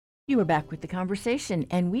You are back with the conversation,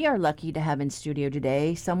 and we are lucky to have in studio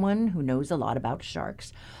today someone who knows a lot about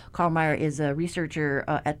sharks. Carl Meyer is a researcher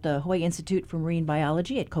at the Hawaii Institute for Marine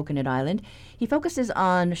Biology at Coconut Island. He focuses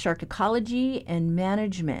on shark ecology and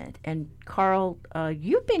management. And Carl,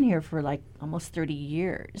 you've been here for like almost 30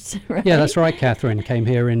 years, right? Yeah, that's right, Catherine. Came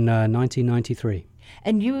here in 1993.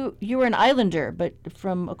 And you were an islander, but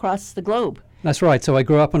from across the globe. That's right. So I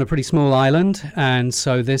grew up on a pretty small island, and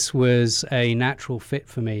so this was a natural fit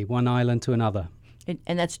for me, one island to another.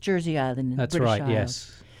 And that's Jersey Island. That's British right, Isles.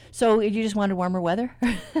 yes. So you just wanted warmer weather?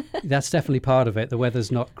 That's definitely part of it. The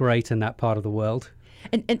weather's not great in that part of the world.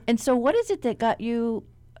 And so what is it that got you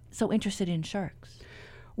so interested in sharks?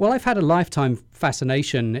 Well, I've had a lifetime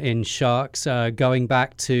fascination in sharks, going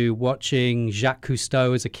back to watching Jacques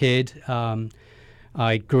Cousteau as a kid.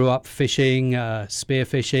 I grew up fishing,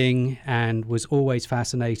 spearfishing, and was always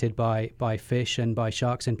fascinated by fish and by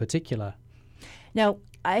sharks in particular. Now,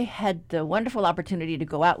 I had the wonderful opportunity to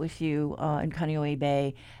go out with you in Kaneohe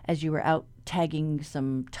Bay as you were out tagging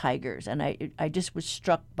some tigers, and I just was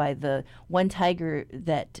struck by the one tiger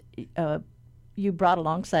that you brought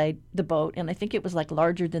alongside the boat, and I think it was like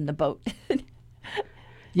larger than the boat.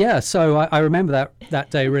 Yeah, so I remember that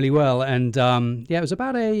day really well. And it was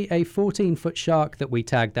about a 14-foot shark that we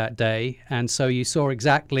tagged that day. And so you saw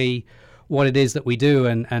exactly what it is that we do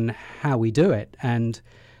and how we do it. And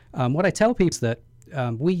what I tell people is that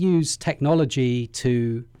we use technology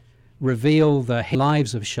to reveal the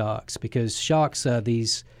lives of sharks, because sharks are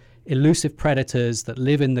these elusive predators that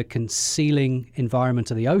live in the concealing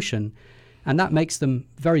environment of the ocean. And that makes them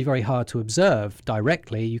very, very hard to observe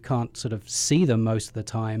directly. You can't sort of see them most of the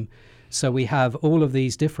time. So we have all of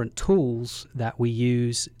these different tools that we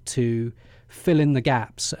use to fill in the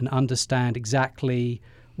gaps and understand exactly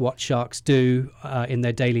what sharks do in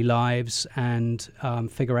their daily lives and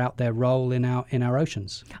figure out their role in our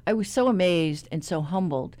oceans. I was so amazed and so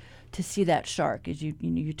humbled to see that shark as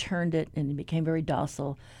you turned it and it became very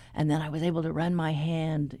docile. And then I was able to run my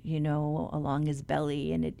hand, along his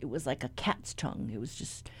belly, and it was like a cat's tongue. It's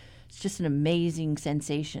just an amazing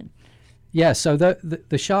sensation. Yeah, so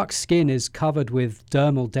the shark's skin is covered with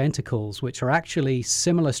dermal denticles, which are actually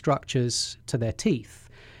similar structures to their teeth.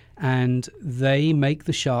 And they make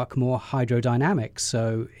the shark more hydrodynamic,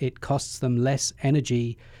 so it costs them less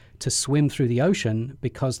energy to swim through the ocean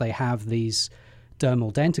because they have these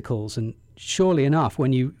dermal denticles. And surely enough,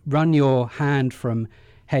 when you run your hand from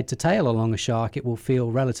head to tail along a shark, it will feel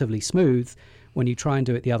relatively smooth. When you try and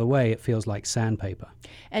do it the other way, it feels like sandpaper.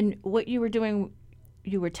 And what you were doing,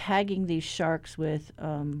 you were tagging these sharks with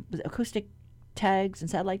acoustic tags and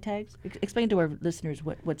satellite tags? Explain to our listeners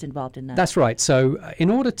what's involved in that. That's right. So in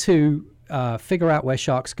order to figure out where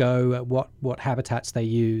sharks go, what habitats they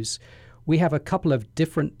use, we have a couple of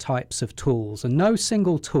different types of tools, and no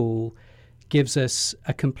single tool gives us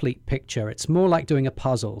a complete picture. It's more like doing a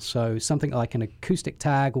puzzle. So something like an acoustic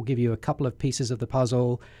tag will give you a couple of pieces of the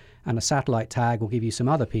puzzle, and a satellite tag will give you some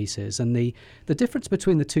other pieces. And the difference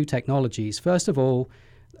between the two technologies, first of all,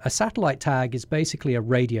 a satellite tag is basically a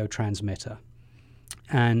radio transmitter.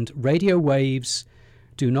 And radio waves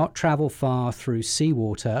do not travel far through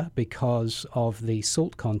seawater because of the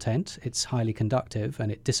salt content. It's highly conductive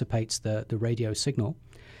and it dissipates the radio signal.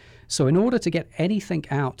 So in order to get anything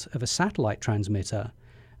out of a satellite transmitter,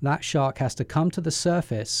 that shark has to come to the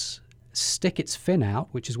surface, stick its fin out,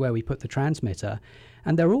 which is where we put the transmitter,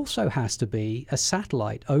 and there also has to be a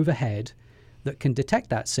satellite overhead that can detect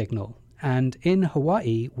that signal. And in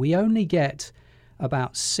Hawaii, we only get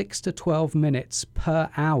about 6 to 12 minutes per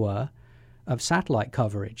hour of satellite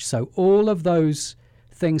coverage. So all of those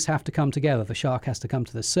things have to come together. The shark has to come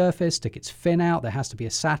to the surface, stick its fin out, there has to be a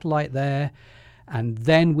satellite there, and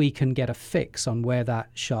then we can get a fix on where that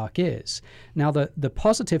shark is. Now, the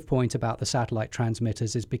positive point about the satellite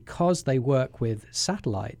transmitters is because they work with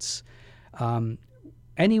satellites,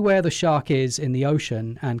 anywhere the shark is in the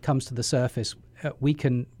ocean and comes to the surface, we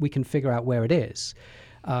can figure out where it is.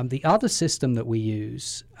 The other system that we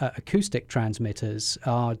use, acoustic transmitters,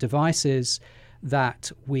 are devices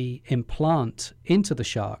that we implant into the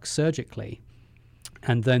shark surgically,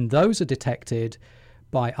 and then those are detected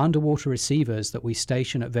by underwater receivers that we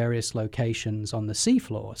station at various locations on the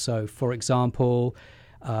seafloor. So, for example,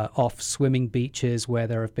 off swimming beaches where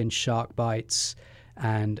there have been shark bites,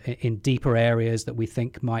 and in deeper areas that we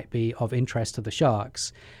think might be of interest to the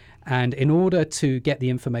sharks. And in order to get the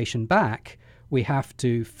information back, we have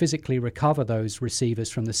to physically recover those receivers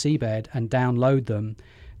from the seabed and download them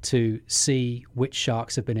to see which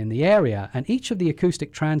sharks have been in the area. And each of the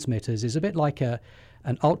acoustic transmitters is a bit like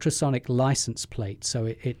an ultrasonic license plate.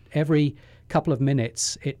 So every couple of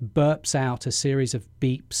minutes, it burps out a series of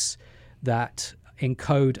beeps that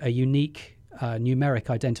encode a unique numeric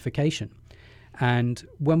identification. And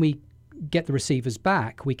when we get the receivers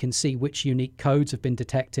back, we can see which unique codes have been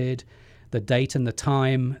detected, the date and the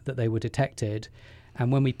time that they were detected.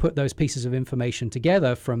 And when we put those pieces of information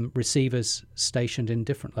together from receivers stationed in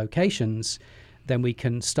different locations, then we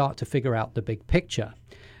can start to figure out the big picture.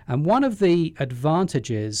 And one of the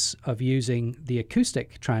advantages of using the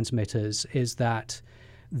acoustic transmitters is that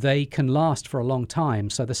they can last for a long time.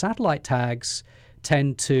 So the satellite tags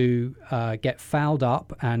tend to get fouled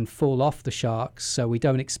up and fall off the sharks, so we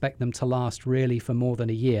don't expect them to last really for more than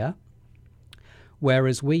a year.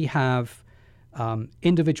 Whereas we have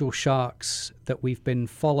individual sharks that we've been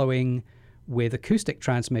following with acoustic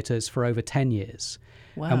transmitters for over 10 years.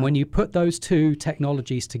 Wow. And when you put those two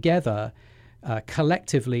technologies together,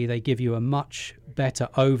 collectively they give you a much better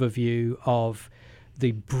overview of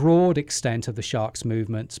the broad extent of the shark's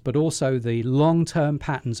movements, but also the long-term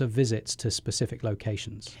patterns of visits to specific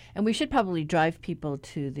locations. And we should probably drive people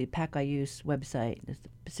to the PAC-IU's website, the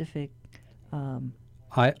Pacific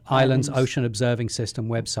Islands Ocean Observing System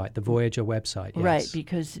website, the Voyager website. Yes. Right,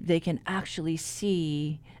 because they can actually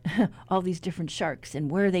see all these different sharks and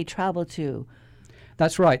where they travel to.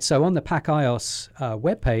 That's right. So on the PAC-IOS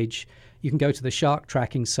webpage, you can go to the shark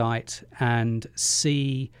tracking site and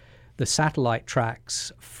see the satellite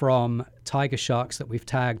tracks from tiger sharks that we've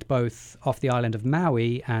tagged both off the island of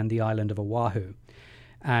Maui and the island of Oahu.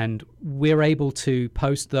 And we're able to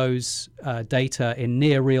post those data in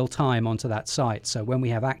near real time onto that site. So when we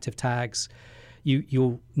have active tags,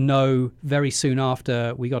 you'll know very soon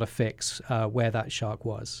after we got a fix where that shark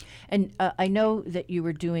was. And I know that you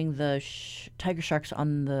were doing the tiger sharks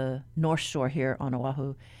on the North Shore here on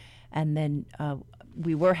Oahu, and then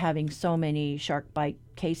we were having so many shark bite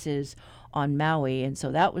cases on Maui, and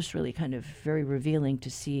so that was really kind of very revealing to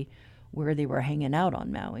see where they were hanging out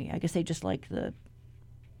on Maui. I guess they just like the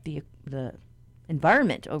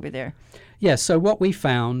environment over there. Yeah, so what we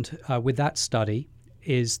found with that study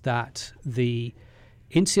is that the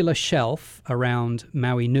insular shelf around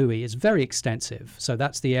Maui Nui is very extensive. So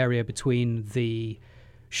that's the area between the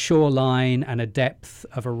shoreline and a depth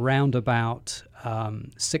of around about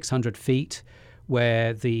 600 feet,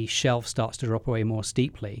 where the shelf starts to drop away more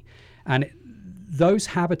steeply. And those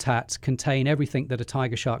habitats contain everything that a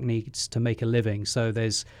tiger shark needs to make a living. So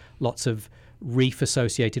there's lots of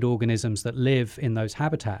reef-associated organisms that live in those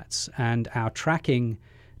habitats. And our tracking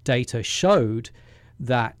data showed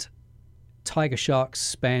that tiger sharks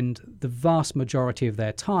spend the vast majority of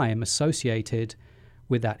their time associated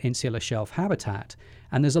with that insular shelf habitat.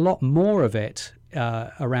 And there's a lot more of it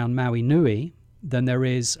around Maui Nui than there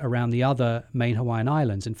is around the other main Hawaiian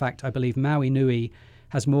islands. In fact, I believe Maui Nui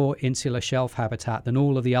has more insular shelf habitat than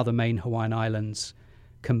all of the other main Hawaiian islands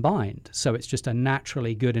combined. So it's just a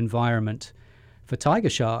naturally good environment for tiger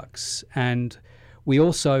sharks. And we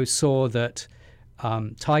also saw that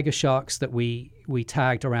tiger sharks that we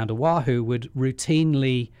tagged around Oahu would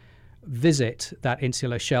routinely visit that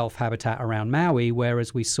insular shelf habitat around Maui,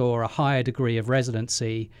 whereas we saw a higher degree of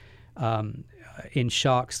residency in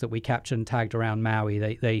sharks that we captured and tagged around Maui.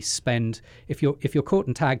 They spend, if you're caught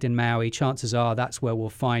and tagged in Maui, chances are that's where we'll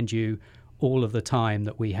find you all of the time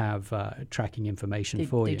that we have tracking information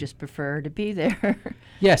for you. They just prefer to be there.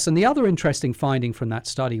 Yes, and the other interesting finding from that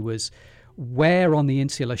study was where on the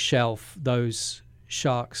insular shelf those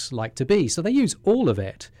sharks like to be. So they use all of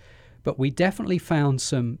it, but we definitely found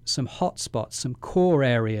some hot spots, some core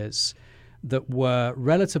areas that were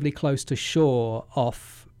relatively close to shore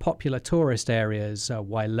off popular tourist areas,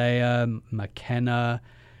 Wailea, Makena,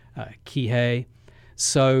 Kihei.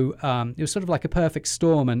 So it was sort of like a perfect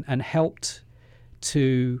storm and helped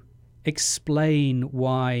to explain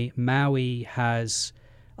why Maui has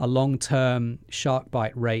a long-term shark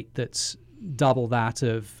bite rate that's double that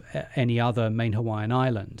of any other main Hawaiian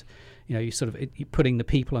island. You know, you're putting the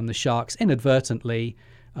people and the sharks inadvertently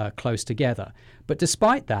close together. But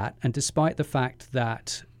despite that, and despite the fact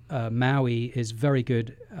that Maui is very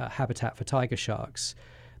good habitat for tiger sharks,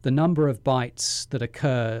 the number of bites that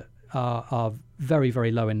occur are very,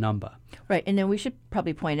 very low in number. Right, and then we should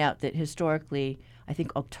probably point out that historically, I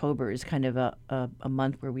think October is kind of a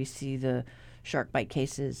month where we see the shark bite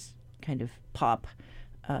cases kind of pop,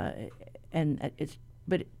 and it's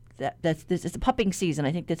a pupping season.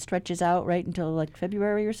 I think that stretches out right until like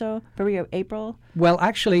February or so, February or April. Well,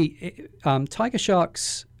 actually, tiger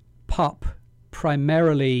sharks pup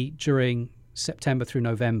primarily during September through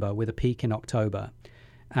November, with a peak in October,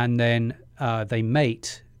 and then they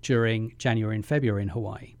mate during January and February in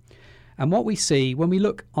Hawaii. And what we see when we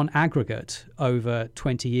look on aggregate over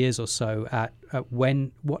 20 years or so at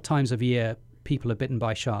what times of year people are bitten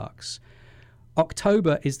by sharks,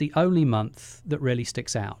 October is the only month that really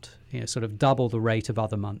sticks out, sort of double the rate of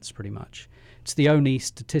other months pretty much. It's the only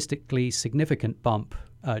statistically significant bump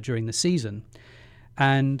during the season.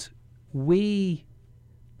 And we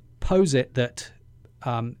posit that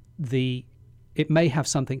it may have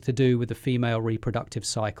something to do with the female reproductive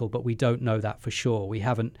cycle, but we don't know that for sure. We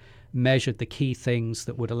haven't measured the key things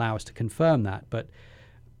that would allow us to confirm that. But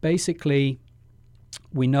basically,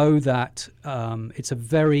 we know that it's a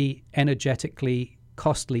very energetically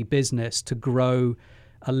costly business to grow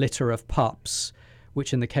a litter of pups,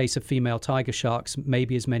 which in the case of female tiger sharks may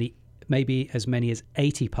be as many as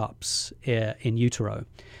 80 pups in utero.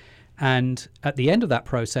 And at the end of that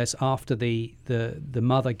process, after the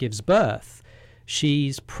mother gives birth,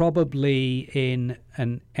 she's probably in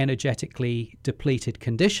an energetically depleted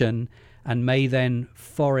condition and may then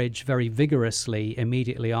forage very vigorously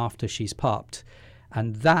immediately after she's pupped.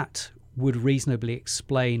 And that would reasonably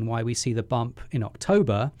explain why we see the bump in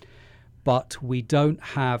October, but we don't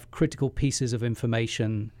have critical pieces of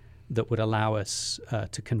information that would allow us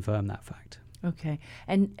to confirm that fact. Okay.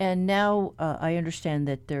 And now I understand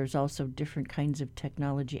that there's also different kinds of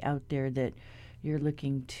technology out there that you're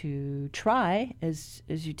looking to try as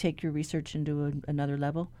you take your research into another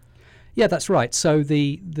level? Yeah, that's right. So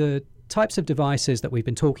the types of devices that we've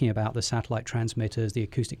been talking about, the satellite transmitters, the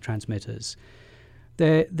acoustic transmitters,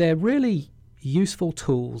 they're really useful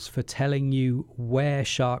tools for telling you where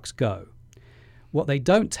sharks go. What they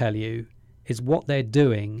don't tell you is what they're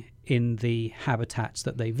doing in the habitats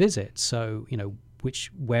that they visit. So,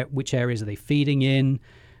 which areas are they feeding in?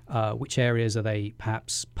 Which areas are they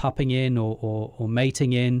perhaps pupping in or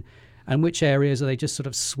mating in? And which areas are they just sort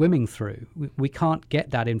of swimming through? We can't get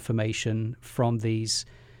that information from these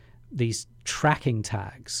tracking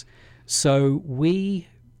tags. So we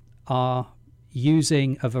are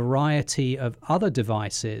using a variety of other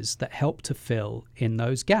devices that help to fill in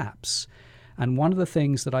those gaps. And one of the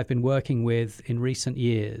things that I've been working with in recent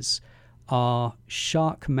years are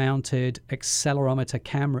shark-mounted accelerometer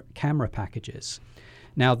camera packages.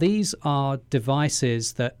 Now, these are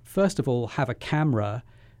devices that, first of all, have a camera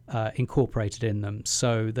incorporated in them.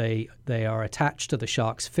 So they are attached to the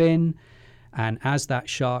shark's fin, and as that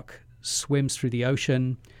shark swims through the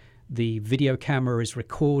ocean, the video camera is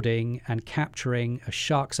recording and capturing a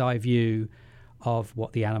shark's eye view of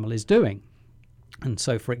what the animal is doing. And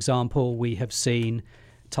so, for example, we have seen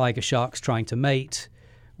tiger sharks trying to mate.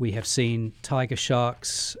 We have seen tiger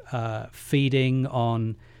sharks feeding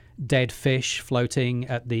on dead fish floating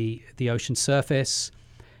at the ocean surface.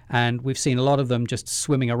 And we've seen a lot of them just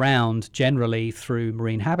swimming around generally through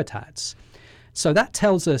marine habitats. So that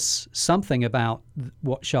tells us something about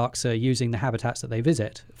what sharks are using the habitats that they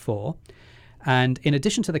visit for. And in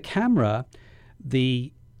addition to the camera,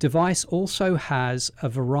 the device also has a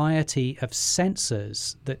variety of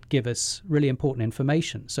sensors that give us really important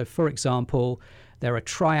information. So, for example, there are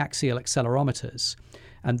triaxial accelerometers.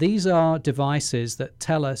 And these are devices that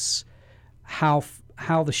tell us how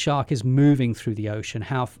the shark is moving through the ocean,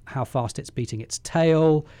 how fast it's beating its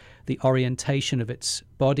tail, the orientation of its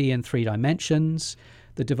body in 3 dimensions.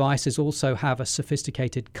 The devices also have a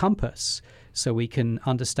sophisticated compass, so we can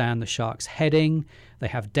understand the shark's heading. They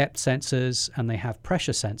have depth sensors and they have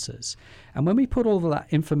pressure sensors. And when we put all of that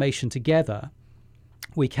information together,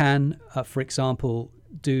 we can, for example,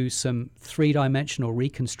 do some 3-dimensional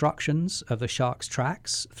reconstructions of the shark's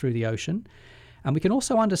tracks through the ocean. And we can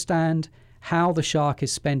also understand how the shark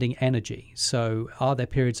is spending energy. So are there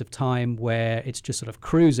periods of time where it's just sort of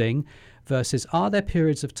cruising versus are there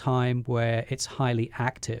periods of time where it's highly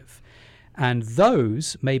active? And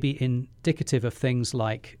those may be indicative of things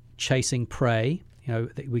like chasing prey.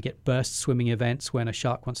 We get burst swimming events when a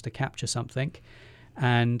shark wants to capture something,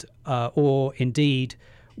 and or indeed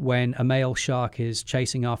when a male shark is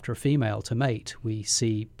chasing after a female to mate, we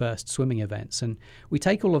see burst swimming events. And we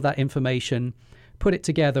take all of that information, put it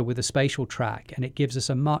together with a spatial track, and it gives us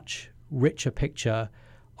a much richer picture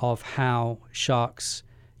of how sharks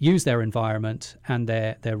use their environment and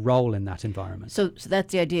their role in that environment. So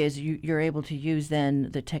that's the idea, is you're able to use then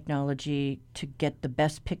the technology to get the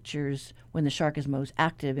best pictures when the shark is most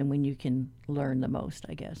active and when you can learn the most,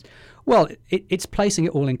 I guess. Well, it's placing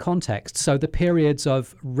it all in context. So the periods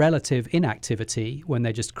of relative inactivity when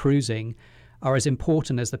they're just cruising are as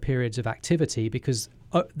important as the periods of activity, because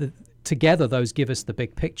together those give us the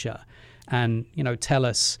big picture and tell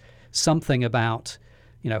us something about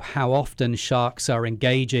how often sharks are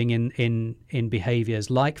engaging in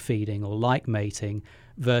behaviors like feeding or like mating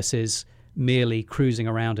versus merely cruising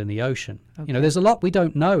around in the ocean. Okay. There's a lot we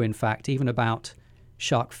don't know, in fact, even about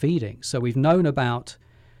shark feeding. So we've known about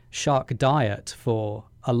shark diet for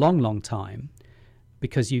a long, long time,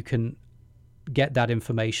 because you can get that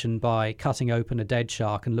information by cutting open a dead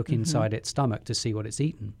shark and looking inside its stomach to see what it's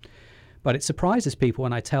eaten. But it surprises people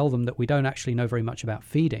when I tell them that we don't actually know very much about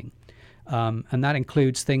feeding. And that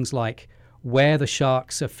includes things like where the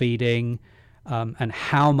sharks are feeding, and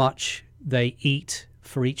how much they eat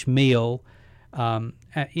for each meal.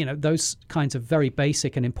 Those kinds of very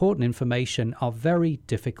basic and important information are very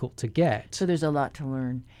difficult to get. So there's a lot to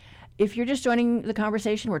learn. If you're just joining the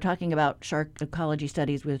conversation, we're talking about shark ecology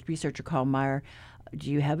studies with researcher Carl Meyer. Do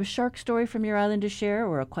you have a shark story from your island to share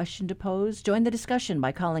or a question to pose? Join the discussion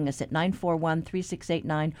by calling us at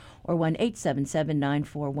 941-3689 or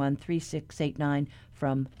 1-877-941-3689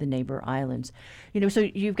 from the neighbor islands. So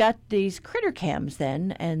you've got these critter cams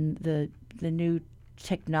then, and the new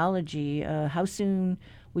technology. How soon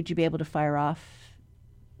would you be able to fire off,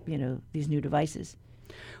 these new devices?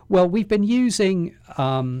 Well, we've been using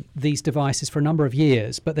these devices for a number of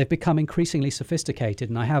years, but they've become increasingly sophisticated.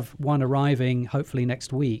 And I have one arriving hopefully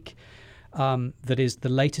next week that is the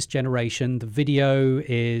latest generation. The video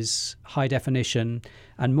is high definition.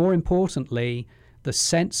 And more importantly, the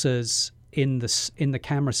sensors in the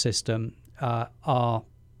camera system are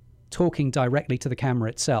talking directly to the camera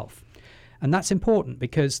itself. And that's important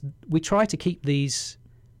because we try to keep these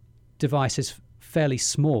devices fairly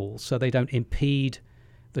small so they don't impede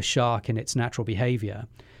the shark in its natural behavior.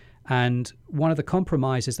 And one of the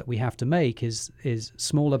compromises that we have to make is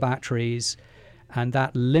smaller batteries, and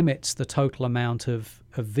that limits the total amount of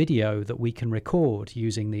video that we can record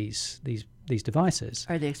using these devices.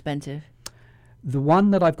 Are they expensive? The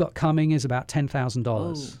one that I've got coming is about $10,000.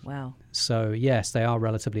 Oh, wow. So yes, they are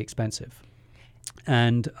relatively expensive.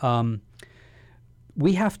 And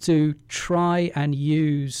we have to try and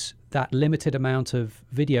use that limited amount of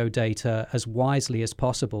video data as wisely as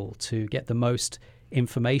possible to get the most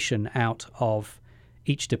information out of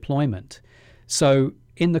each deployment. So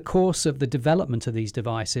in the course of the development of these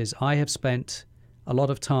devices, I have spent a lot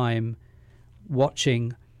of time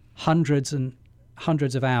watching hundreds and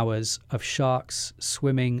hundreds of hours of sharks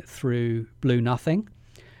swimming through blue nothing,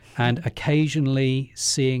 and occasionally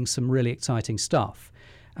seeing some really exciting stuff.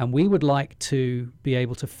 And we would like to be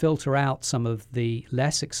able to filter out some of the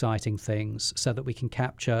less exciting things so that we can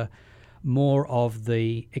capture more of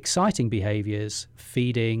the exciting behaviors,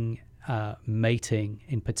 feeding, mating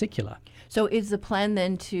in particular. So is the plan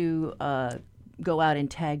then to go out and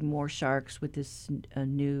tag more sharks with this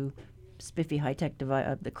new spiffy high-tech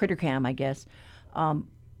device, the critter cam, I guess?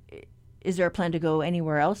 Is there a plan to go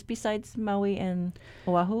anywhere else besides Maui and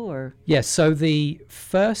Oahu? Or? Yes, so the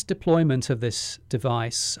first deployment of this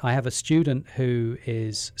device, I have a student who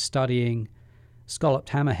is studying scalloped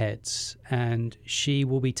hammerheads, and she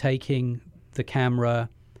will be taking the camera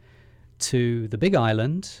to the Big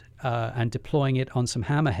Island and deploying it on some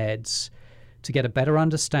hammerheads to get a better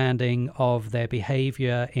understanding of their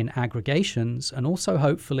behavior in aggregations, and also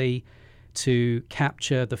hopefully to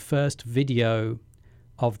capture the first video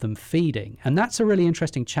of them feeding. And that's a really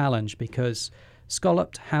interesting challenge because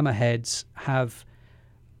scalloped hammerheads have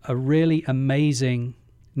a really amazing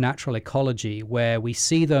natural ecology where we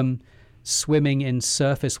see them swimming in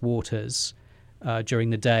surface waters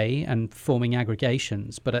during the day and forming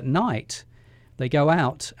aggregations. But at night, they go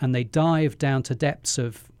out and they dive down to depths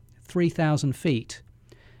of 3,000 feet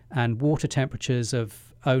and water temperatures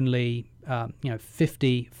of only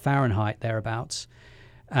 50 Fahrenheit thereabouts.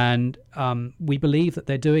 And we believe that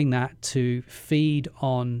they're doing that to feed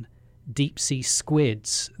on deep-sea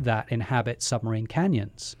squids that inhabit submarine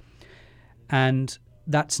canyons. And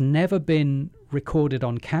that's never been recorded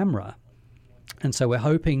on camera. And so we're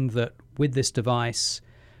hoping that with this device,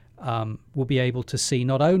 we'll be able to see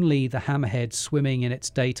not only the hammerhead swimming in its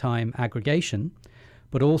daytime aggregation,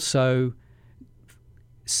 but also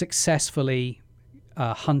successfully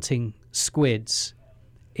hunting squids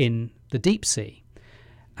in the deep sea.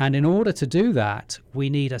 And in order to do that, we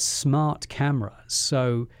need a smart camera.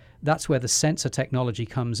 So that's where the sensor technology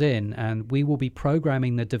comes in, and we will be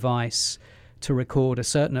programming the device to record a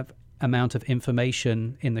certain amount of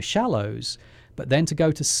information in the shallows, but then to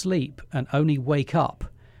go to sleep and only wake up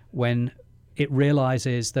when it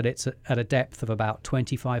realizes that it's at a depth of about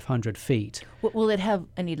 2,500 feet. Will it have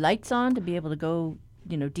any lights on to be able to go,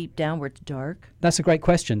 deep down where it's dark? That's a great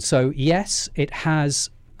question. So yes, it has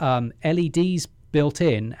LEDs built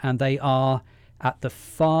in, and they are at the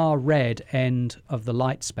far red end of the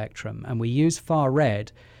light spectrum. And we use far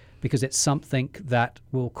red because it's something that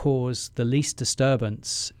will cause the least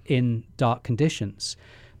disturbance in dark conditions.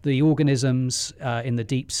 the organisms in the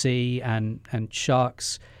deep sea and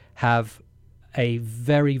sharks have a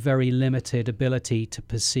very, very limited ability to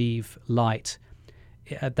perceive light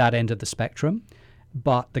at that end of the spectrum,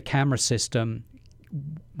 but the camera system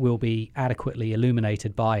will be adequately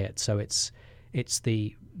illuminated by it. So it's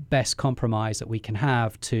the best compromise that we can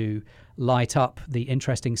have to light up the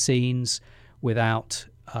interesting scenes without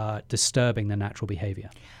disturbing the natural behavior.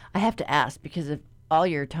 I have to ask, because of all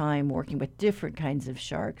your time working with different kinds of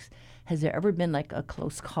sharks, has there ever been like a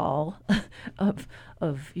close call of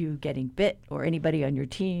you getting bit or anybody on your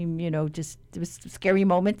team, just scary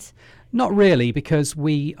moments? Not really, because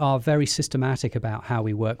we are very systematic about how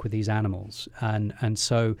we work with these animals. And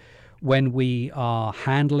so when we are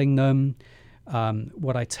handling them,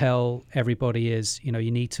 what I tell everybody is, you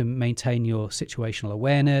need to maintain your situational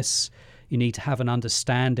awareness. You need to have an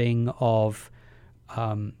understanding of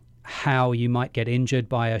how you might get injured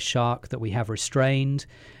by a shark that we have restrained.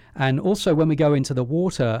 And also when we go into the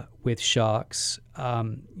water with sharks,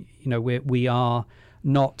 we are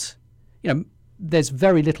not, there's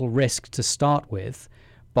very little risk to start with,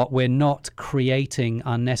 but we're not creating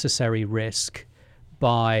unnecessary risk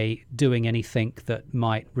by doing anything that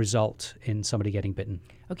might result in somebody getting bitten.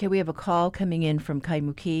 Okay, we have a call coming in from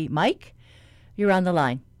Kaimuki. Mike, you're on the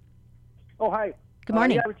line. Oh, hi. Good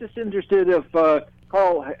morning. I was just interested if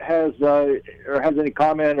Carl has any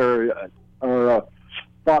comment or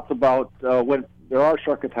thoughts about when there are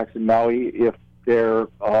shark attacks in Maui, if they're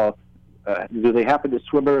do they happen to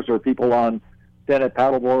swimmers or people on stand-up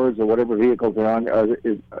paddleboards or whatever vehicles they're on? Are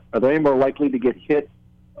they any more likely to get hit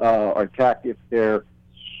or attacked if they're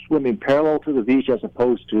swimming parallel to the beach as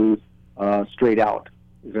opposed to straight out?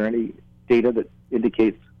 Is there any data that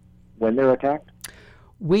indicates when they're attacked?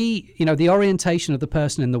 The orientation of the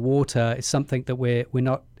person in the water is something that we're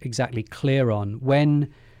not exactly clear on.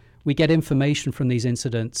 When we get information from these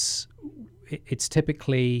incidents, it's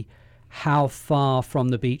typically how far from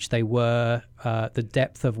the beach they were, the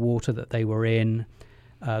depth of water that they were in,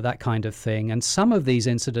 that kind of thing. And some of these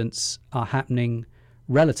incidents are happening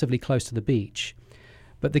relatively close to the beach.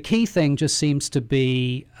 But the key thing just seems to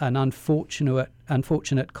be an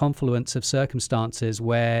unfortunate confluence of circumstances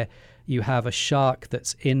where you have a shark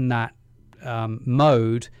that's in that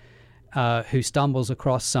mode who stumbles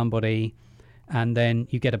across somebody, and then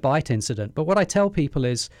you get a bite incident. But what I tell people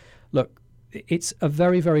is, look, it's a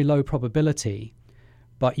very, very low probability,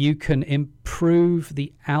 but you can improve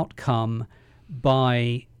the outcome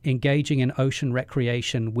by engaging in ocean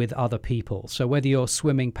recreation with other people. So whether you're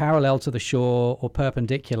swimming parallel to the shore or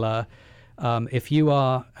perpendicular, if you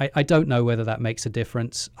are, I don't know whether that makes a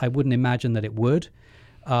difference. I wouldn't imagine that it would.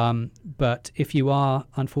 But if you are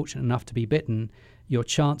unfortunate enough to be bitten, your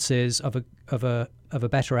chances of a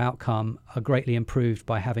better outcome are greatly improved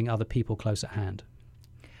by having other people close at hand.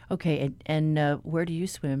 Okay, and where do you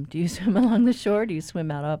swim? Do you swim along the shore? Do you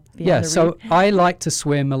swim out up? Yeah, so I like to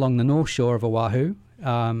swim along the north shore of Oahu,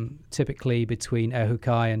 typically between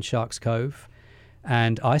Ehukai and Sharks Cove,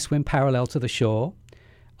 and I swim parallel to the shore.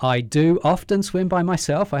 I do often swim by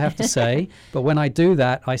myself, I have to say, but when I do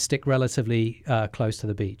that, I stick relatively close to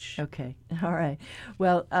the beach. Okay, all right.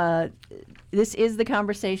 Well, this is The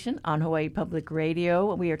Conversation on Hawaii Public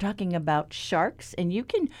Radio. We are talking about sharks, and you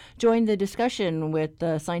can join the discussion with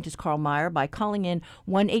scientist Carl Meyer by calling in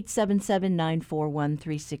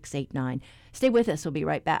 1-877-941-3689. Stay with us. We'll be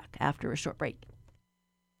right back after a short break.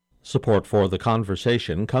 Support for The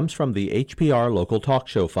Conversation comes from the HPR Local Talk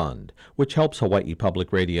Show Fund, which helps Hawaii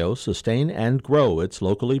Public Radio sustain and grow its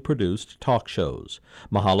locally produced talk shows.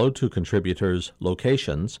 Mahalo to contributors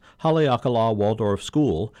Locations, Haleakala Waldorf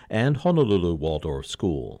School, and Honolulu Waldorf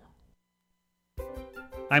School.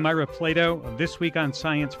 I'm Ira Plato of This Week on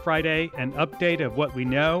Science Friday, an update of what we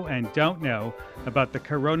know and don't know about the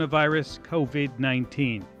coronavirus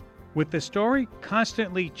COVID-19. With the story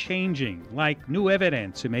constantly changing, like new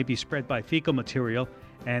evidence it may be spread by fecal material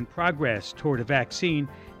and progress toward a vaccine,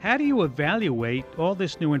 how do you evaluate all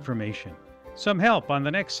this new information? Some help on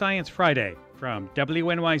the next Science Friday from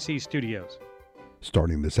WNYC Studios.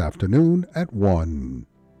 Starting this afternoon at 1.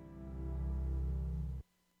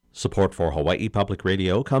 Support for Hawaii Public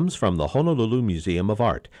Radio comes from the Honolulu Museum of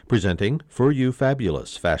Art, presenting For You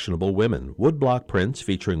Fabulous Fashionable Women, woodblock prints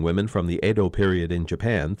featuring women from the Edo period in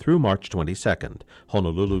Japan through March 22nd.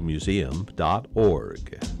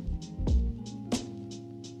 honolulumuseum.org.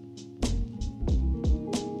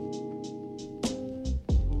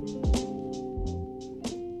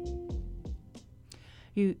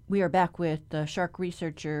 We are back with shark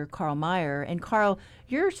researcher Carl Meyer. And Carl,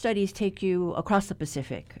 your studies take you across the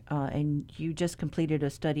Pacific, and you just completed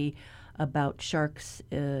a study about sharks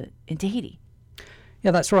in Tahiti.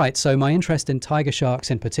 Yeah, that's right. So my interest in tiger sharks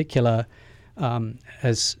in particular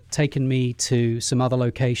has taken me to some other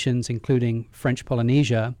locations, including French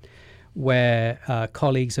Polynesia, where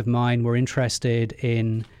colleagues of mine were interested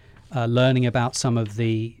in learning about some of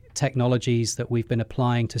the technologies that we've been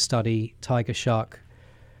applying to study tiger shark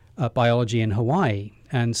biology in Hawaii.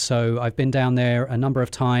 And so I've been down there a number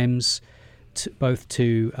of times, both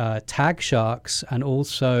to tag sharks and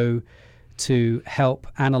also to help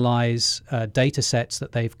analyze data sets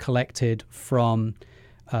that they've collected from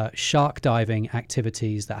shark diving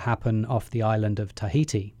activities that happen off the island of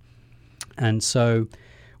Tahiti. And so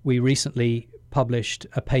we recently published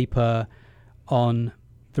a paper on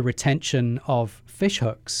the retention of fish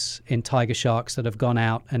hooks in tiger sharks that have gone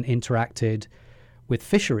out and interacted with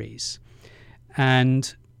fisheries.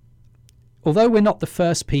 And although we're not the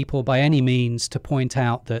first people by any means to point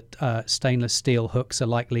out that stainless steel hooks are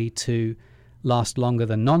likely to last longer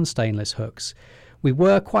than non-stainless hooks, we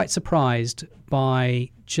were quite surprised by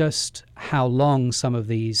just how long some of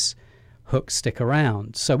these hooks stick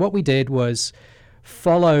around. So what we did was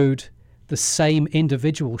followed the same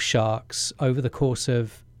individual sharks over the course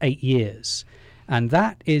of 8 years. And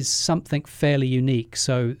that is something fairly unique.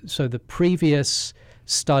 So the previous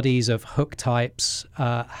studies of hook types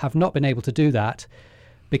have not been able to do that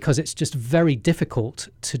because it's just very difficult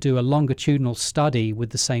to do a longitudinal study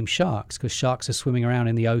with the same sharks, because sharks are swimming around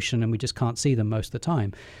in the ocean and we just can't see them most of the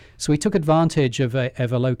time. So we took advantage of a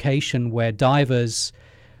location where divers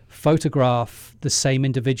photograph the same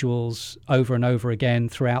individuals over and over again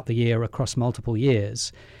throughout the year across multiple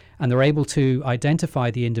years, and they're able to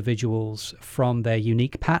identify the individuals from their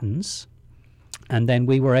unique patterns. And then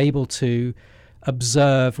we were able to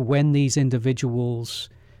observe when these individuals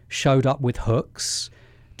showed up with hooks,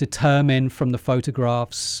 determine from the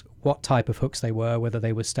photographs what type of hooks they were, whether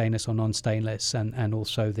they were stainless or non-stainless, and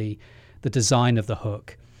also the design of the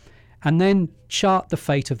hook, and then chart the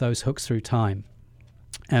fate of those hooks through time.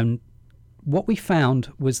 And what we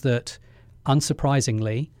found was that,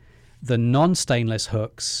 unsurprisingly, the non-stainless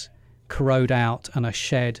hooks corrode out and are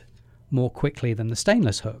shed more quickly than the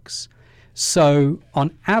stainless hooks. So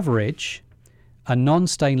on average, a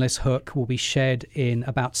non-stainless hook will be shed in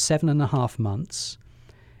about 7.5 months.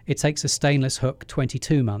 It takes a stainless hook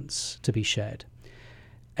 22 months to be shed.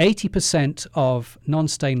 80% of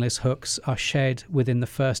non-stainless hooks are shed within the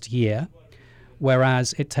first year,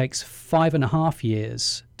 whereas it takes 5.5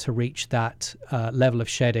 years to reach that level of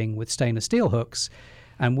shedding with stainless steel hooks.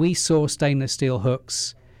 And we saw stainless steel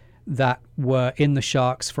hooks that were in the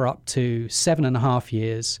sharks for up to 7.5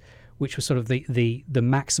 years, which was sort of the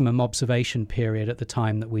maximum observation period at the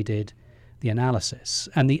time that we did the analysis.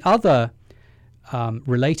 And the other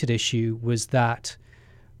related issue was that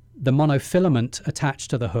the monofilament attached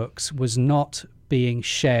to the hooks was not being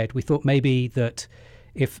shed. We thought maybe that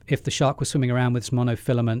if the shark was swimming around with this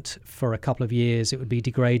monofilament for a couple of years, it would be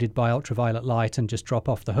degraded by ultraviolet light and just drop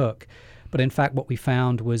off the hook. But in fact, what we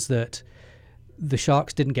found was that the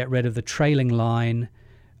sharks didn't get rid of the trailing line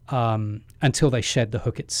until they shed the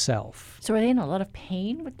hook itself. So are they in a lot of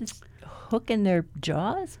pain with this hook in their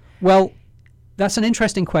jaws? Well, that's an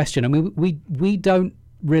interesting question. I mean, we don't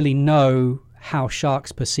really know how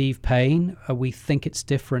sharks perceive pain. We think it's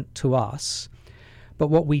different to us. But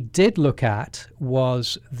what we did look at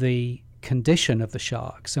was the condition of the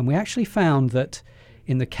sharks. And we actually found that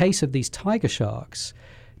in the case of these tiger sharks,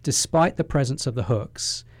 despite the presence of the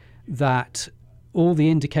hooks, that all the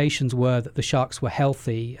indications were that the sharks were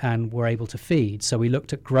healthy and were able to feed. So we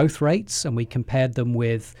looked at growth rates and we compared them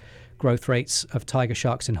with growth rates of tiger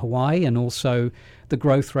sharks in Hawaii and also the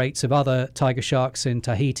growth rates of other tiger sharks in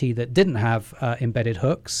Tahiti that didn't have embedded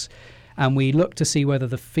hooks. And we looked to see whether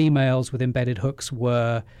the females with embedded hooks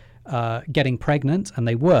were getting pregnant, and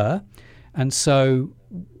they were. And so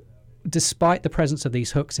despite the presence of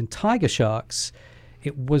these hooks in tiger sharks,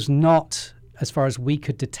 it was not, as far as we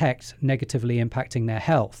could detect, negatively impacting their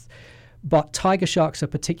health. But tiger sharks are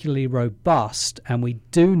particularly robust, and we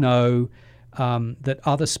do know that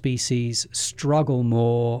other species struggle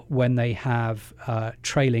more when they have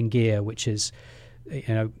trailing gear, which is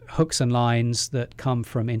hooks and lines that come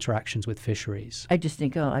from interactions with fisheries. I just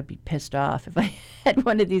think, I'd be pissed off if I had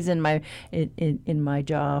one of these in my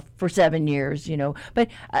jaw for 7 years, But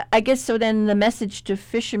I guess so. Then the message to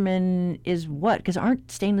fishermen is what? Because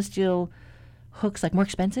aren't stainless steel hooks more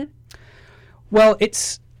expensive? Well,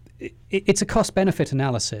 it's a cost-benefit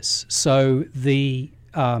analysis. So the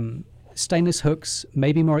stainless hooks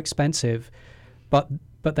may be more expensive, but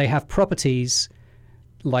they have properties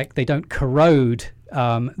like they don't corrode.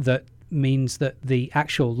 That means that the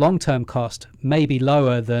actual long-term cost may be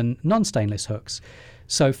lower than non-stainless hooks.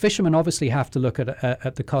 So fishermen obviously have to look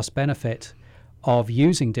at the cost benefit of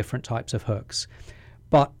using different types of hooks.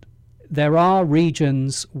 But there are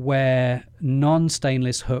regions where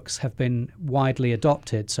non-stainless hooks have been widely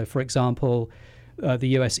adopted. So, for example, the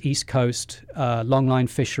U.S. East Coast longline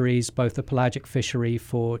fisheries, both the pelagic fishery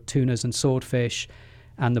for tunas and swordfish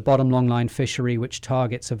and the bottom longline fishery, which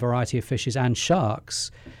targets a variety of fishes and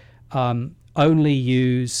sharks, only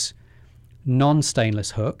use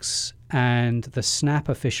non-stainless hooks, and the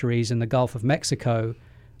snapper fisheries in the Gulf of Mexico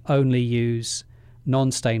only use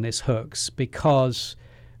non-stainless hooks because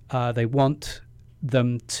they want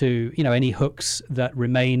them to, any hooks that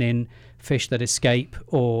remain in fish that escape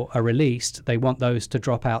or are released, they want those to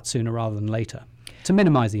drop out sooner rather than later to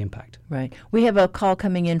minimize the impact. Right. We have a call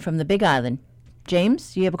coming in from the Big Island.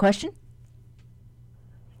 James, do you have a question?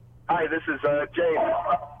 Hi, this is James.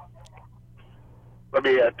 Let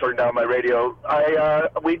me turn down my radio.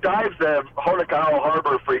 We dive the Honocow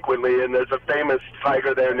Harbor frequently, and there's a famous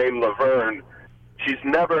tiger there named Laverne. She's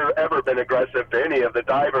never, ever been aggressive to any of the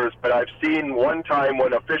divers, but I've seen one time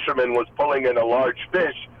when a fisherman was pulling in a large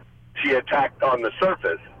fish, she attacked on the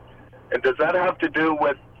surface. And does that have to do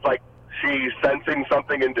with, she sensing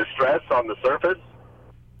something in distress on the surface?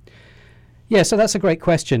 Yeah, so that's a great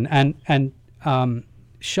question. And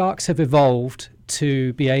sharks have evolved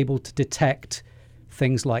to be able to detect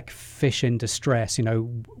things like fish in distress,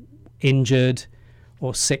 injured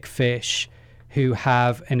or sick fish who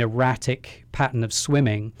have an erratic pattern of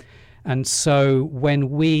swimming. And so when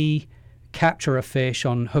we capture a fish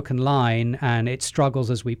on hook and line and it struggles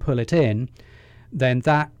as we pull it in, then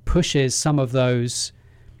that pushes some of those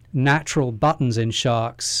natural buttons in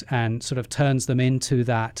sharks and sort of turns them into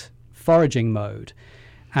that foraging mode.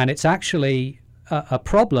 And it's actually a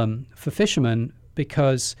problem for fishermen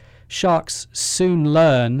because sharks soon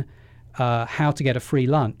learn how to get a free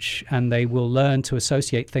lunch, and they will learn to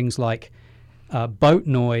associate things like boat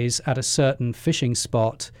noise at a certain fishing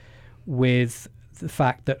spot with the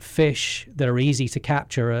fact that fish that are easy to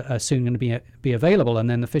capture are soon going to be available. And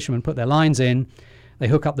then the fishermen put their lines in, they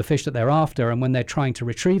hook up the fish that they're after, and when they're trying to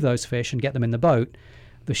retrieve those fish and get them in the boat,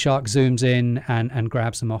 the shark zooms in and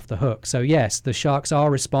grabs them off the hook. So yes, the sharks are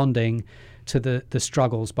responding to the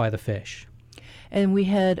struggles by the fish. And we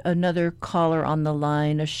had another caller on the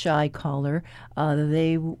line, a shy caller.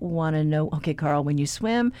 They want to know, okay, Carl, when you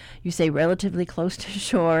swim, you say relatively close to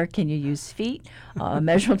shore. Can you use feet?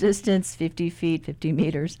 Measurable distance, 50 feet, 50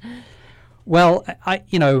 meters. Well,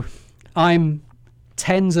 I'm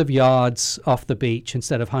tens of yards off the beach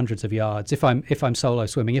instead of hundreds of yards if I'm solo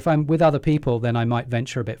swimming. If I'm with other people, then I might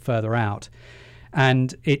venture a bit further out.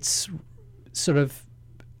 And it's sort of,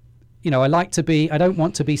 I don't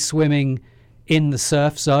want to be swimming in the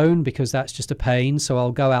surf zone because that's just a pain. So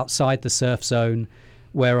I'll go outside the surf zone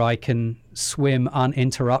where I can swim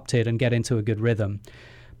uninterrupted and get into a good rhythm.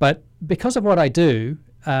 But because of what I do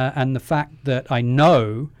and the fact that I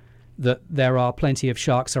know that there are plenty of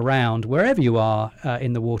sharks around wherever you are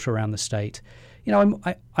in the water around the state,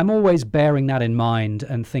 I'm always bearing that in mind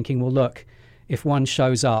and thinking, well, look, if one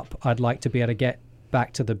shows up, I'd like to be able to get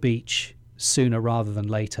back to the beach sooner rather than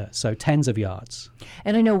later. So tens of yards.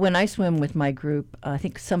 And I know when I swim with my group, I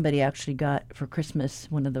think somebody actually got for Christmas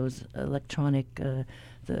one of those electronic,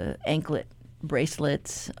 the anklet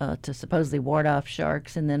bracelets to supposedly ward off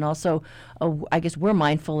sharks. And then also, I guess we're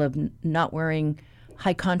mindful of not wearing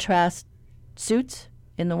high contrast suits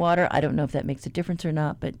in the water. I don't know if that makes a difference or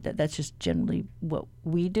not, but that's just generally what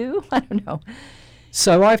we do. I don't know.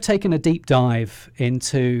 So I've taken a deep dive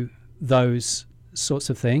into those sorts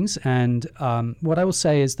of things, and what I will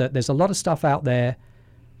say is that there's a lot of stuff out there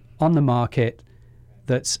on the market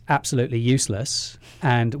that's absolutely useless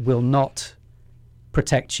and will not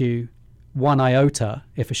protect you one iota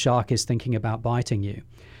if a shark is thinking about biting you.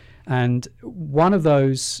 And one of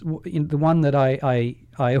those, the one that I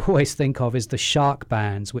always think of is the shark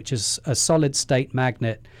bands, which is a solid state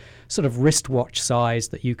magnet, sort of wristwatch size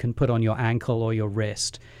that you can put on your ankle or your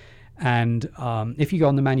wrist. And if you go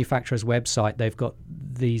on the manufacturer's website, they've got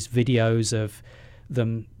these videos of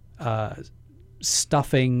them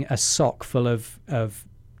stuffing a sock full of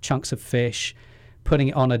chunks of fish, putting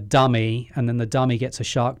it on a dummy, and then the dummy gets a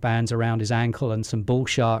shark bands around his ankle, and some bull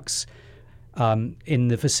sharks in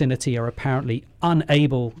the vicinity are apparently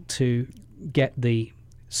unable to get the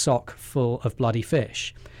sock full of bloody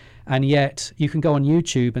fish. And yet you can go on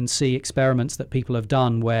YouTube and see experiments that people have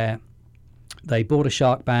done where they bought a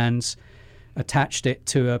shark bands, attached it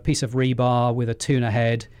to a piece of rebar with a tuna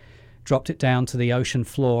head, dropped it down to the ocean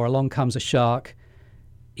floor. Along comes a shark,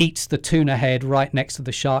 eats the tuna head right next to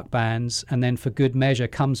the shark bands, and then for good measure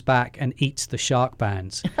comes back and eats the shark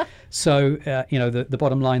bands. So, the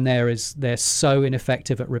bottom line there is they're so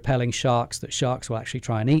ineffective at repelling sharks that sharks will actually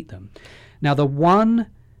try and eat them. Now, the one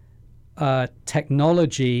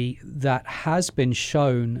technology that has been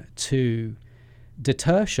shown to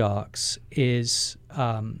deter sharks is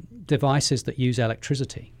devices that use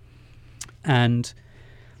electricity. And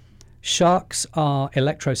sharks are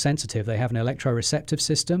electrosensitive. They have an electroreceptive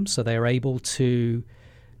system, so they are able to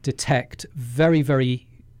detect very, very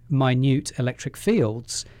minute electric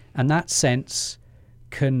fields, and that sense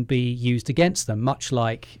can be used against them, much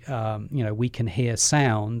like we can hear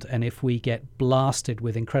sound, and if we get blasted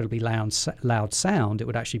with incredibly loud sound, it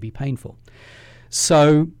would actually be painful.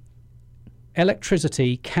 So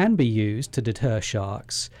electricity can be used to deter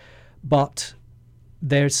sharks, but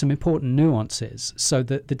there's some important nuances. So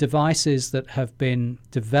that the devices that have been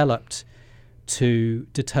developed to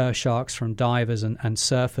deter sharks from divers and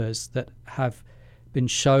surfers that have been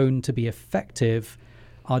shown to be effective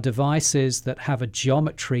are devices that have a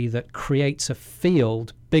geometry that creates a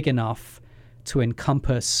field big enough to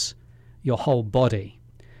encompass your whole body.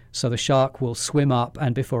 So the shark will swim up,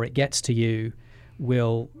 and before it gets to you,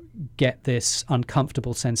 will get this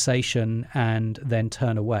uncomfortable sensation and then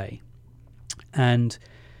turn away. And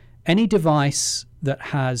any device that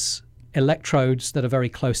has electrodes that are very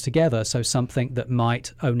close together, so something that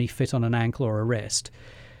might only fit on an ankle or a wrist,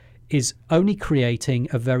 is only creating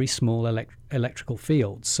a very small electrical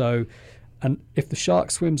field. So if the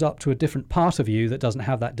shark swims up to a different part of you that doesn't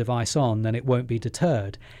have that device on, then it won't be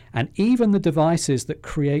deterred. And even the devices that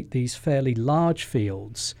create these fairly large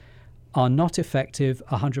fields are not effective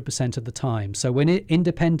 100% of the time. So when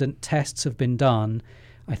independent tests have been done,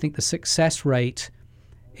 I think the success rate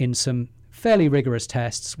in some fairly rigorous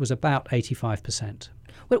tests was about 85%.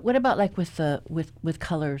 What about like with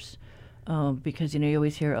colors? Because you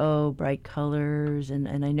always hear bright colors,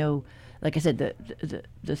 and I know, like I said,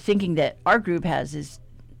 the thinking that our group has is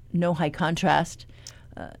no high contrast.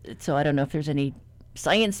 So I don't know if there's any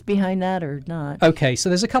science behind that or not. Okay, so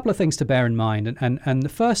there's a couple of things to bear in mind, and the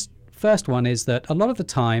first one is that a lot of the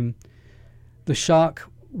time the shark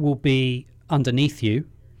will be underneath you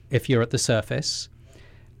if you're at the surface,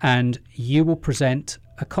 and you will present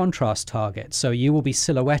a contrast target. So you will be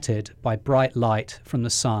silhouetted by bright light from the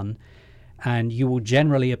sun, and you will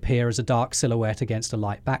generally appear as a dark silhouette against a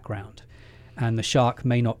light background. And the shark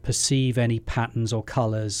may not perceive any patterns or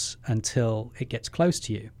colors until it gets close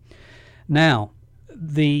to you. Now,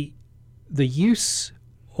 the use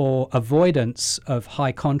or avoidance of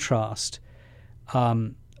high contrast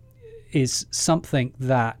is something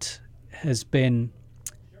that has been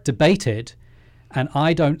debated, and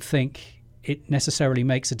I don't think it necessarily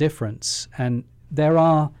makes a difference. And there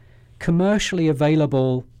are commercially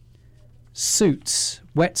available suits,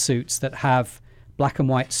 wetsuits, that have black and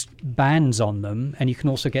white bands on them, and you can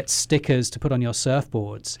also get stickers to put on your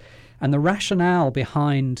surfboards. And the rationale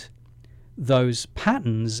behind those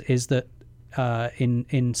patterns is that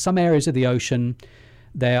in some areas of the ocean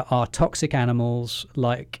there are toxic animals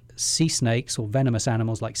like sea snakes, or venomous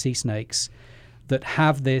animals like sea snakes, that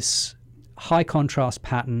have this high contrast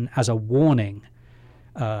pattern as a warning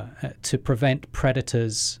to prevent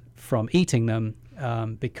predators from eating them,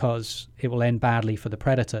 because it will end badly for the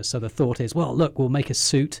predator. So the thought is, well, look, we'll make a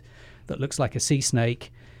suit that looks like a sea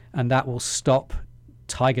snake, and that will stop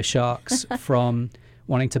tiger sharks from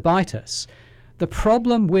wanting to bite us. The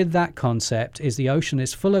problem with that concept is the ocean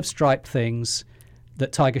is full of striped things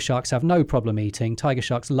that tiger sharks have no problem eating. Tiger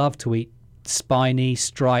sharks love to eat spiny,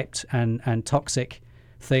 striped, and toxic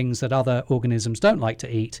things that other organisms don't like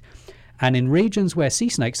to eat. And in regions where sea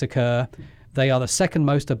snakes occur, they are the second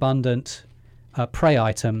most abundant prey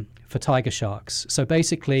item for tiger sharks. So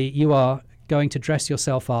basically, you are going to dress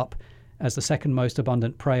yourself up as the second most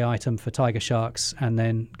abundant prey item for tiger sharks and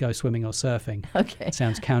then go swimming or surfing. Okay.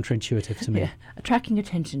 Sounds counterintuitive to me. Yeah, attracting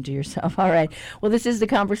attention to yourself. All right. Well, this is The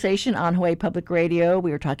Conversation on Hawaii Public Radio.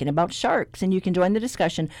 We were talking about sharks, and you can join the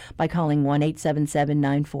discussion by calling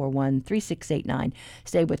 1-877-941-3689.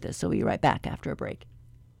 Stay with us. So we'll be right back after a break.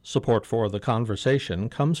 Support for The Conversation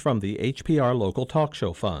comes from the HPR Local Talk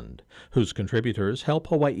Show Fund, whose contributors help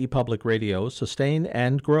Hawaii Public Radio sustain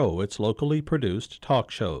and grow its locally produced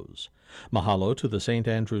talk shows. Mahalo to the St.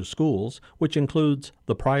 Andrews Schools, which includes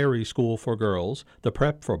the Priory School for Girls, the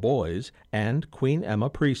Prep for Boys, and Queen Emma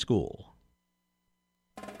Preschool.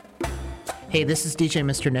 Hey, this is DJ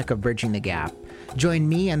Mr. Nick of Bridging the Gap. Join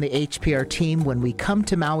me and the HPR team when we come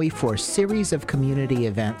to Maui for a series of community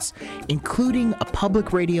events, including a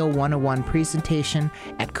Public Radio 101 presentation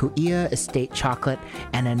at Kuia Estate Chocolate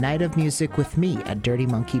and a night of music with me at Dirty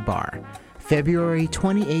Monkey Bar, February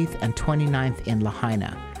 28th and 29th in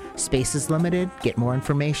Lahaina. Space is limited. Get more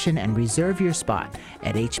information and reserve your spot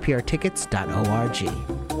at hprtickets.org.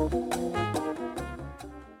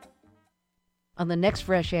 On the next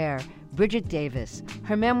Fresh Air, Bridget Davis.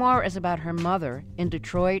 Her memoir is about her mother in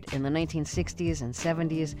Detroit in the 1960s and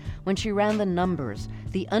 70s when she ran the Numbers,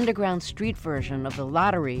 the underground street version of the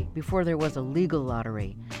lottery before there was a legal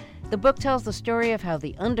lottery. The book tells the story of how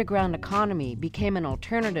the underground economy became an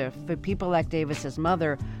alternative for people like Davis's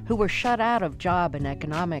mother who were shut out of job and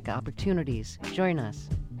economic opportunities. Join us.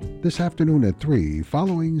 This afternoon at 3,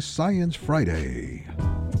 following Science Friday.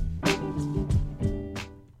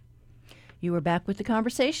 You are back with the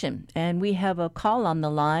conversation, and we have a call on the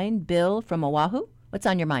line. Bill from Oahu. What's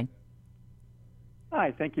on your mind?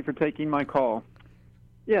 Hi, thank you for taking my call.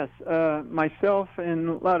 Yes, myself and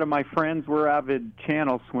a lot of my friends, we're avid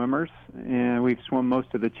channel swimmers, and we've swum most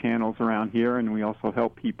of the channels around here, and we also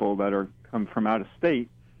help people that come from out of state.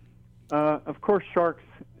 Of course, sharks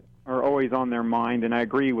are always on their mind, and I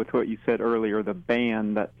agree with what you said earlier. The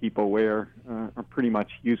band that people wear are pretty much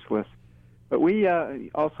useless. But we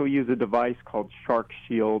also use a device called Shark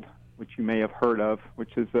Shield, which you may have heard of,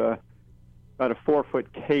 which is about a 4-foot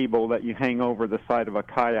cable that you hang over the side of a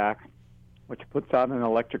kayak, which puts out an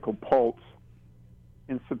electrical pulse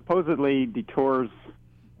and supposedly detours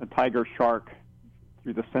a tiger shark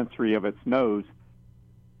through the sensory of its nose.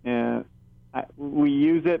 And we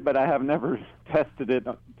use it, but I have never tested it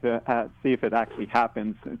to see if it actually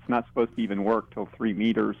happens. It's not supposed to even work till 3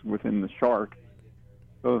 meters within the shark.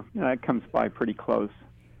 So that comes by pretty close.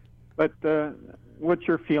 But what's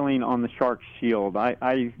your feeling on the Shark Shield?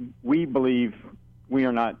 We believe we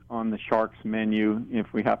are not on the shark's menu.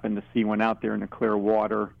 If we happen to see one out there in the clear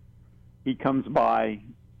water, he comes by,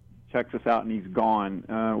 checks us out, and he's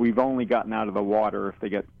gone. We've only gotten out of the water if they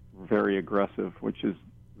get very aggressive, which is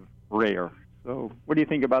rare. So what do you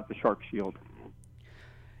think about the Shark Shield?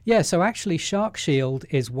 Yeah, so actually Shark Shield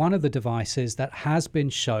is one of the devices that has been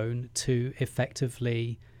shown to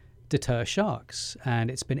effectively deter sharks. And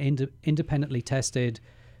it's been independently tested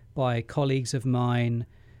by colleagues of mine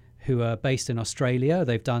who are based in Australia.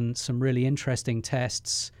 They've done some really interesting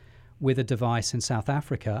tests with a device in South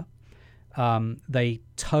Africa. They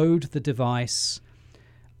towed the device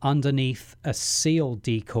underneath a seal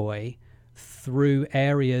decoy through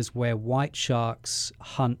areas where white sharks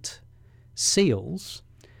hunt seals.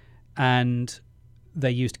 And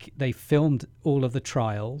they filmed all of the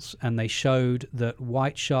trials, and they showed that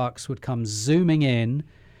white sharks would come zooming in,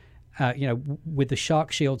 with the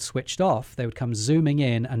Shark Shield switched off, they would come zooming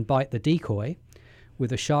in and bite the decoy.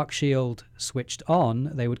 With the Shark Shield switched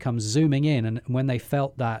on, they would come zooming in, and when they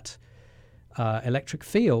felt that electric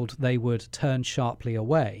field, they would turn sharply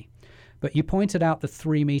away. But you pointed out the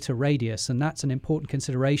 3-meter radius, and that's an important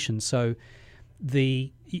consideration. So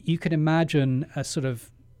you can imagine a sort of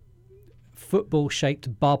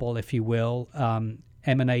football-shaped bubble, if you will,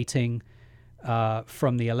 emanating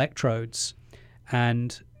from the electrodes.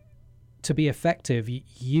 And to be effective,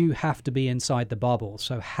 you have to be inside the bubble.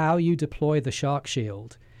 So how you deploy the Shark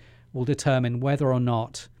Shield will determine whether or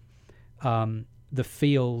not the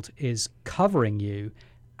field is covering you.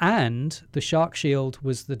 And the Shark Shield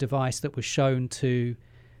was the device that was shown to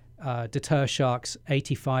deter sharks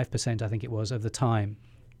 85%, I think it was, of the time.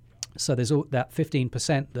 So there's that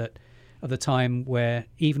 15% of the time where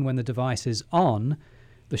even when the device is on,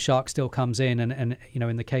 the shark still comes in, and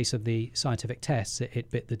in the case of the scientific tests,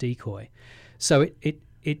 it bit the decoy. So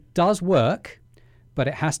it does work, but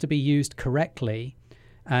it has to be used correctly,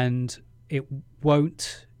 and it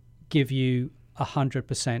won't give you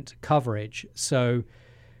 100% coverage. So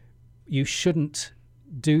you shouldn't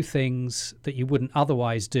do things that you wouldn't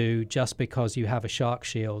otherwise do just because you have a Shark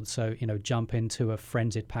Shield. So, jump into a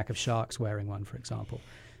frenzied pack of sharks wearing one, for example.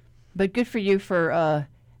 But good for you for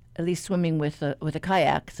at least swimming with a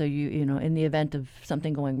kayak. So in the event of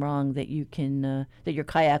something going wrong, that you can that your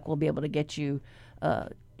kayak will be able to get you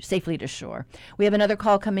safely to shore. We have another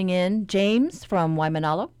call coming in. James from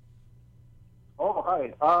Waimanalo. Oh,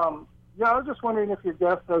 hi. I was just wondering if your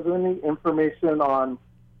guest has any information on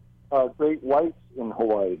great whites in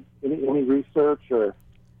Hawaii. Any research or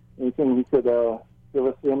anything he could give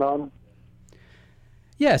us in on?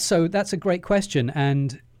 Yeah, so that's a great question,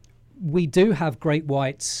 and we do have great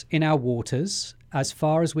whites in our waters. As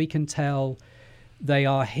far as we can tell, they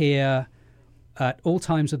are here at all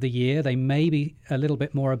times of the year. They may be a little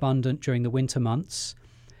bit more abundant during the winter months,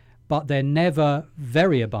 but they're never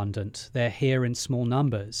very abundant. They're here in small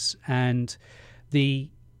numbers. And the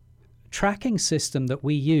tracking system that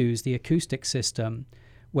we use, the acoustic system,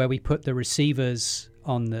 where we put the receivers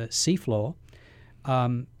on the seafloor,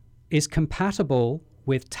 is compatible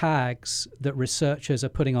with tags that researchers are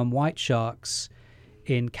putting on white sharks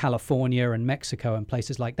in California and Mexico and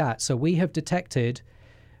places like that. So we have detected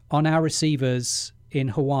on our receivers in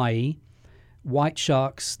Hawaii white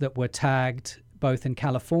sharks that were tagged both in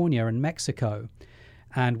California and Mexico.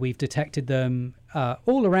 And we've detected them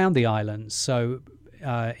all around the islands. So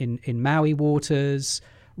in Maui waters,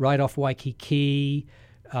 right off Waikiki,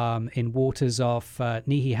 in waters off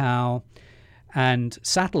Niihau. And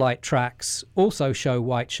satellite tracks also show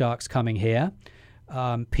white sharks coming here.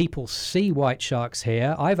 People see white sharks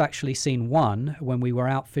here. I've actually seen one when we were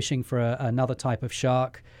out fishing for another type of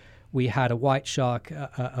shark. We had a white shark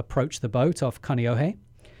approach the boat off Kaneohe.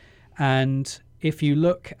 And if you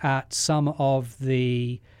look at some of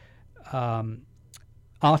the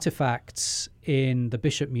artifacts in the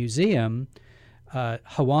Bishop Museum,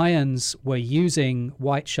 Hawaiians were using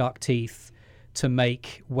white shark teeth to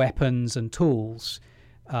make weapons and tools,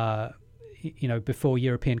 before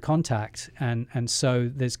European contact. And so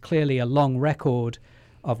there's clearly a long record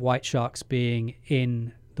of white sharks being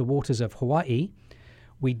in the waters of Hawaii.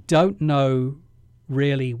 We don't know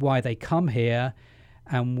really why they come here,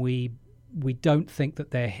 and we don't think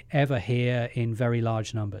that they're ever here in very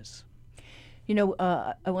large numbers.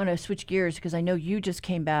 I want to switch gears because I know you just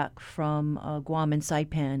came back from Guam and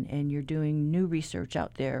Saipan, and you're doing new research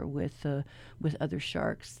out there with other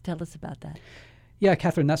sharks. Tell us about that. Yeah,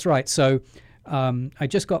 Catherine, that's right. So I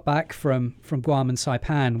just got back from Guam and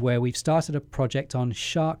Saipan, where we've started a project on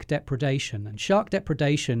shark depredation. And shark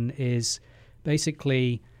depredation is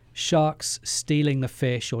basically sharks stealing the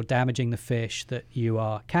fish or damaging the fish that you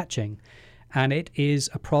are catching. And it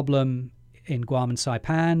is a problem in Guam and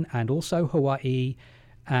Saipan, and also Hawaii,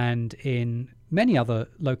 and in many other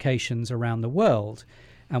locations around the world.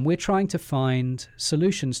 And we're trying to find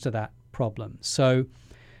solutions to that problem. So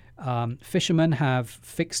fishermen have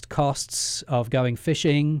fixed costs of going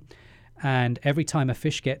fishing, and every time a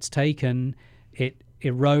fish gets taken, it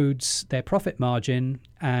erodes their profit margin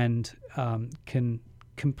and can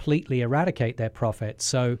completely eradicate their profit.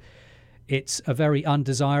 So it's a very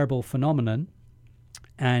undesirable phenomenon,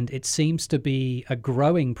 and it seems to be a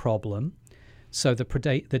growing problem. So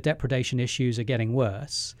the depredation issues are getting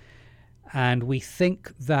worse. And we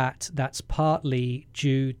think that that's partly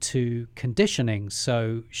due to conditioning.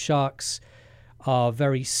 So sharks are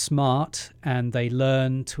very smart, and they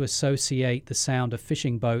learn to associate the sound of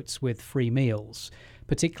fishing boats with free meals,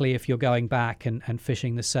 particularly if you're going back and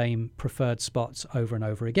fishing the same preferred spots over and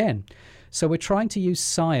over again. So we're trying to use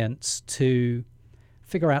science to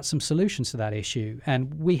figure out some solutions to that issue.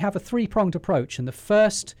 And we have a three-pronged approach. And the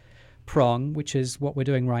first prong, which is what we're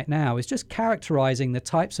doing right now, is just characterizing the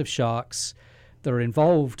types of sharks that are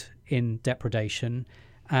involved in depredation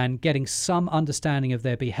and getting some understanding of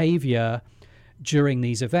their behavior during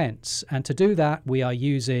these events. And to do that, we are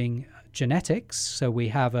using genetics. So we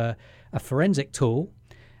have a forensic tool,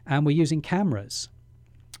 and we're using cameras.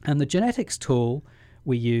 And the genetics tool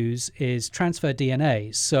we use is transfer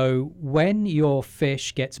DNA. So when your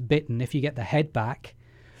fish gets bitten, if you get the head back,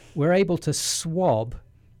 we're able to swab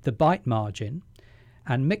the bite margin,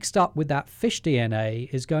 and mixed up with that fish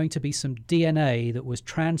DNA is going to be some DNA that was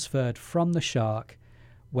transferred from the shark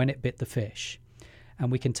when it bit the fish.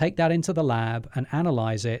 And we can take that into the lab and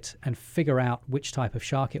analyze it and figure out which type of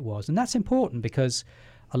shark it was. And that's important because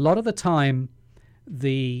a lot of the time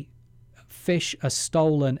the fish are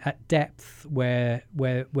stolen at depth where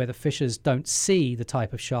the fishers don't see the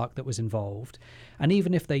type of shark that was involved. And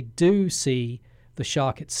even if they do see the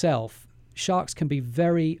shark itself, sharks can be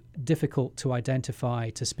very difficult to identify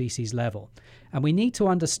to species level. And we need to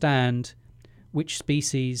understand which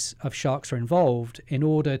species of sharks are involved in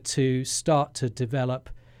order to start to develop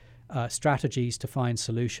strategies to find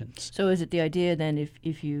solutions. So is it the idea then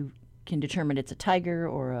if you can determine it's a tiger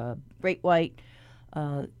or a great white,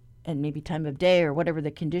 and maybe time of day or whatever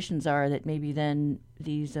the conditions are, that maybe then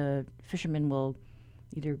these fishermen will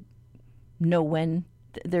either know when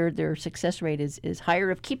their success rate is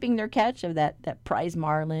higher of keeping their catch of that prize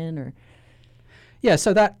marlin? Or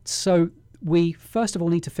so we first of all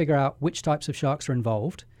need to figure out which types of sharks are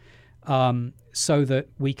involved, so that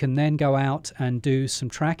we can then go out and do some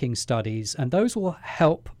tracking studies, and those will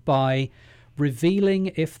help by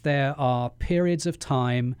revealing if there are periods of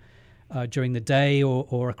time during the day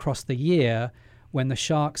or across the year when the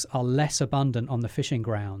sharks are less abundant on the fishing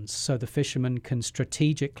grounds, so the fishermen can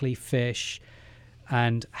strategically fish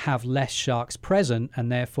and have less sharks present,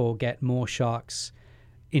 and therefore get more sharks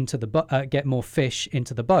into the get more fish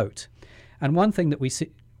into the boat. And one thing we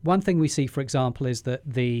see, for example, is that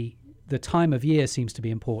the time of year seems to be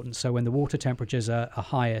important. So when the water temperatures are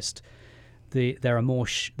highest,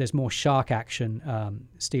 there's more shark action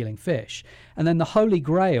stealing fish. And then the holy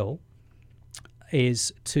grail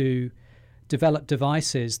is to develop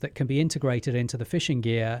devices that can be integrated into the fishing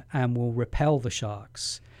gear and will repel the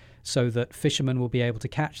sharks, so that fishermen will be able to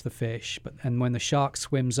catch the fish. And when the shark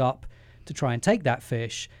swims up to try and take that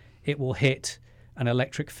fish, it will hit an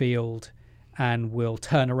electric field and will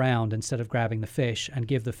turn around instead of grabbing the fish, and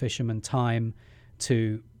give the fisherman time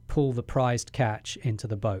to pull the prized catch into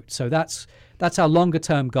the boat. So that's our longer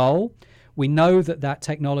term goal. We know that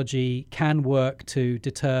technology can work to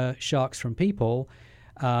deter sharks from people,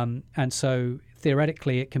 and so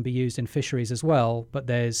theoretically it can be used in fisheries as well, but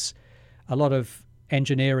there's a lot of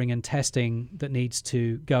engineering and testing that needs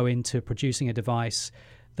to go into producing a device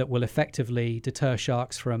that will effectively deter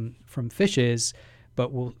sharks from fishes,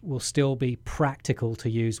 but will still be practical to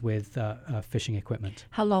use with fishing equipment.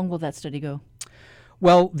 How long will that study go?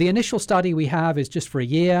 Well, the initial study we have is just for a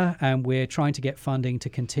year, and we're trying to get funding to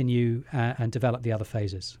continue and develop the other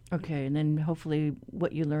phases. Okay, and then hopefully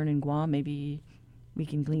what you learn in Guam, maybe we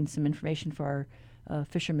can glean some information for our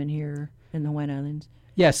fishermen here in the Hawaiian Islands.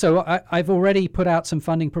 Yeah, so I've already put out some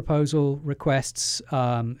funding proposal requests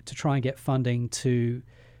to try and get funding to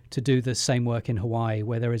do the same work in Hawaii,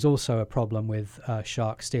 where there is also a problem with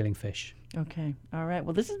sharks stealing fish. Okay. All right.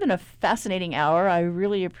 Well, this has been a fascinating hour. I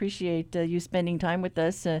really appreciate you spending time with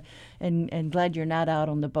us, and glad you're not out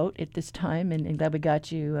on the boat at this time, and glad we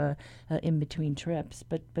got you in between trips.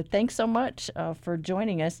 But thanks so much for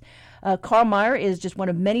joining us. Carl Meyer is just one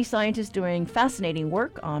of many scientists doing fascinating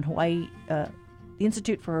work on Hawaii, the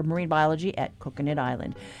Institute for Marine Biology at Coconut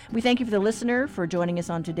Island. We thank you for the listener for joining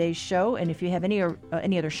us on today's show. And if you have any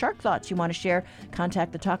other shark thoughts you want to share,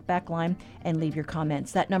 contact the Talkback line and leave your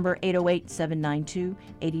comments. That number,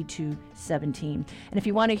 808-792-8217. And if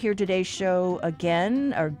you want to hear today's show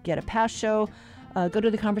again or get a past show, go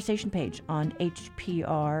to the conversation page on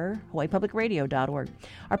HPR, HawaiiPublicRadio.org.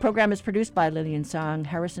 Our program is produced by Lillian Song,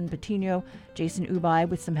 Harrison Patino, Jason Ubai,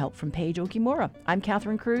 with some help from Paige Okimura. I'm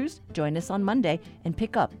Catherine Cruz. Join us on Monday and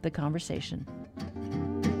pick up the conversation.